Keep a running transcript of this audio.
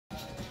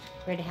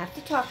We're gonna have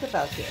to talk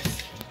about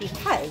this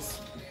because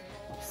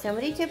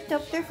somebody tipped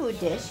up their food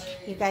dish.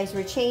 You guys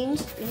were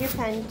changed in your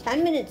pen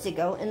 10 minutes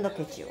ago, and look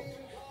at you.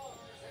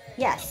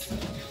 Yes.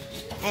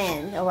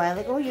 And a while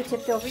ago, you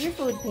tipped over your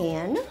food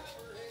pan.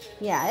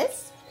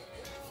 Yes.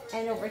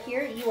 And over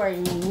here, you are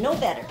no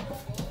better.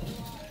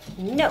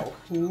 No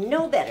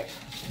better.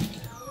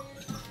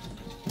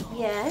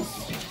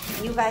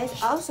 Yes. You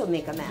guys also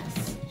make a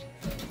mess.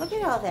 Look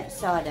at all that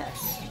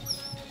sawdust.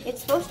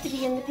 It's supposed to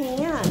be in the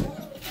pan.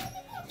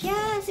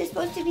 Yes, it's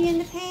supposed to be in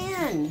the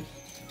pan.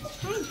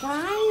 Hi,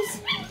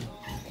 guys.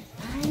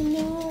 I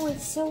know,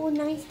 it's so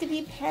nice to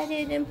be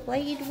petted and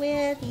played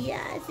with.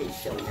 Yes,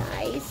 it's so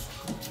nice.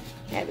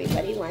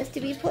 Everybody wants to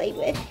be played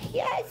with.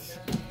 Yes.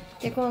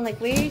 They're going like,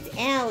 where's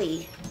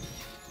Allie?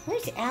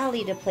 Where's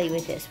Allie to play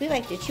with this? We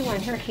like to chew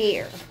on her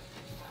hair.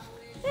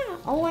 Yeah.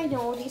 Oh, I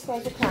know, these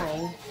guys are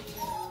crying.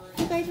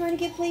 You guys want to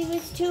get played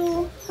with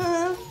too?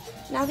 Huh?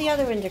 Now the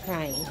other ones are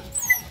crying.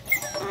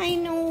 I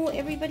know,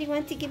 everybody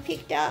wants to get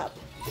picked up.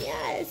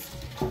 Yes.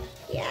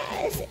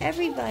 Yes,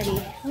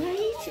 everybody.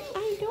 Right?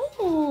 I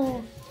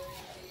know.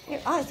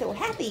 They're all so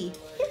happy.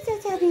 You're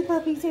such happy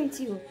puppies, aren't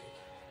you?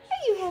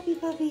 Are you happy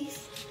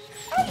puppies?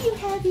 Are you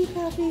happy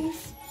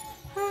puppies?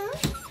 Huh?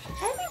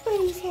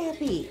 Everybody's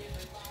happy.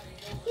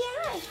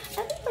 Yeah,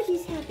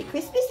 everybody's happy.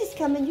 Christmas is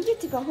coming. You get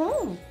to go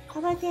home. How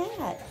about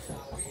that?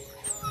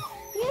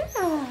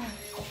 Yeah.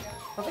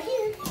 Over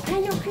here. I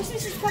know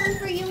Christmas is coming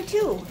for you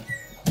too.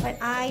 But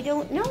I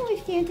don't know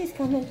if Santa's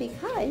coming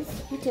because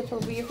you tip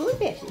over your food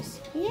dishes.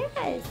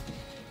 Yes.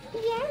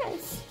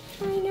 Yes.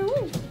 I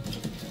know.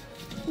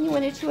 You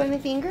want to chew on the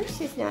fingers?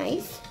 It's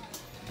nice.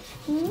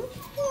 Hmm?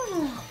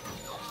 Yeah.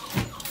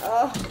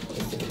 Oh,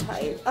 we're so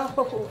tired.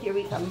 Oh, here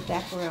we come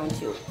back around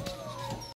too.